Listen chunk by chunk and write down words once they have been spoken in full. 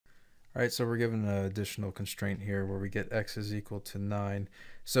All right, so we're given an additional constraint here where we get x is equal to 9.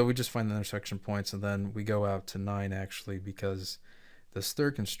 So we just find the intersection points and then we go out to 9 actually, because this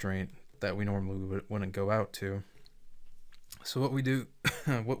third constraint that we normally wouldn't go out to. So what we do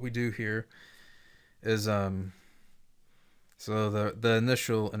what we do here is so the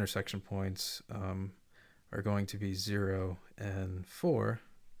initial intersection points are going to be 0 and 4.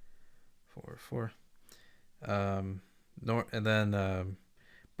 And then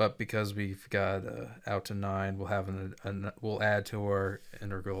but because we've got out to 9, we'll have we'll add to our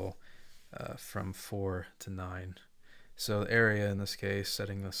integral from 4 to 9. So the area in this case,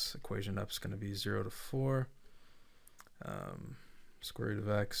 setting this equation up, is going to be 0 to 4 square root of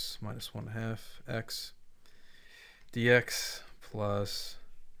x minus 1/2 x dx plus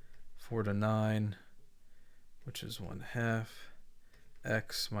 4 to 9, which is 1/2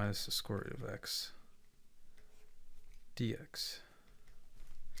 x minus the square root of x dx.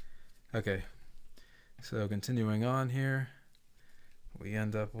 Okay, so continuing on here, what we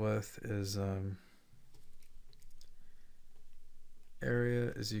end up with is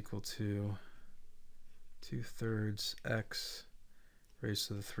area is equal to 2/3 x raised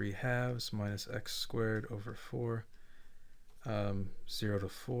to the 3/2 minus x squared over 4, 0 to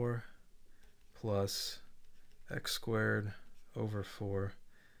 4, plus x squared over 4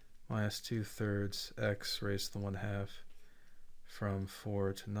 minus 2/3 x raised to the 1/2 from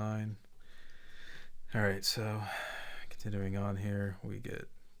 4 to 9. All right, so continuing on here, we get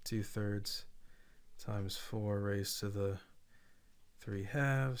 2/3 times 4 raised to the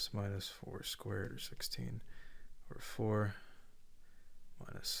 3/2 minus 4 squared, or 16, over 4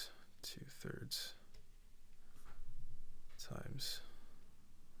 minus 2/3 times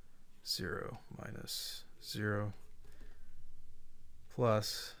 0 minus 0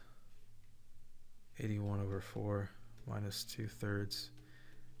 plus 81 over 4 minus 2/3,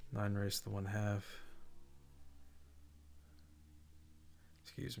 9 raised to the 1/2.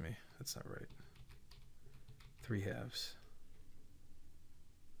 Excuse me, that's not right. 3/2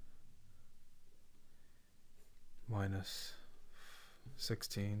 minus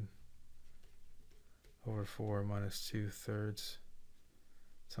 16 over 4 minus 2/3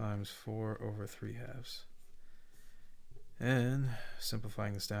 times 4 over 3/2. And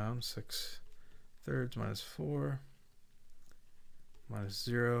simplifying this down, 6/3 minus 4 minus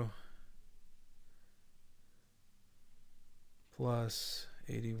 0 plus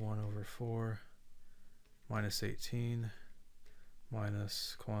 81 over 4 minus 18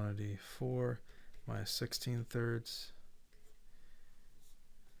 minus quantity 4 minus 16/3,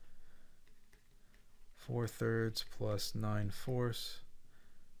 4/3 plus 9/4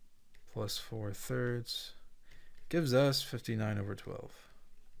 plus 4/3 gives us 59 over 12.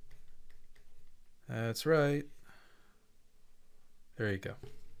 That's right. There you go.